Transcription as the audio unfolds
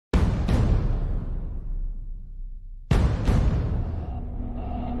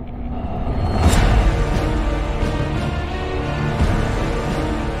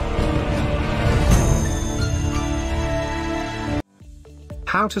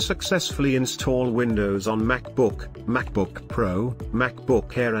How to successfully install Windows on MacBook, MacBook Pro,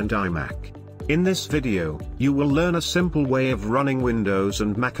 MacBook Air and iMac. In this video, you will learn a simple way of running Windows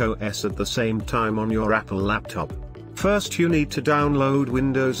and macOS at the same time on your Apple laptop. First, you need to download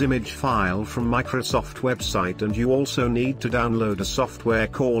Windows image file from Microsoft website, and you also need to download a software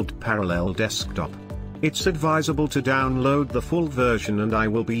called Parallel Desktop. It's advisable to download the full version, and I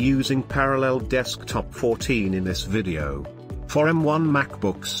will be using Parallel Desktop 14 in this video. For M1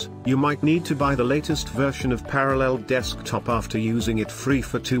 MacBooks, you might need to buy the latest version of Parallel Desktop after using it free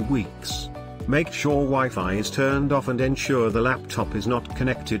for 2 weeks. Make sure Wi-Fi is turned off and ensure the laptop is not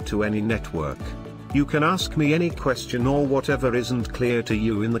connected to any network. You can ask me any question or whatever isn't clear to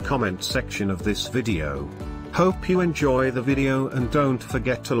you in the comment section of this video. Hope you enjoy the video, and don't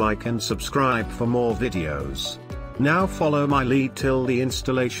forget to like and subscribe for more videos. Now follow my lead till the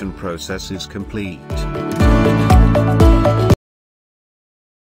installation process is complete.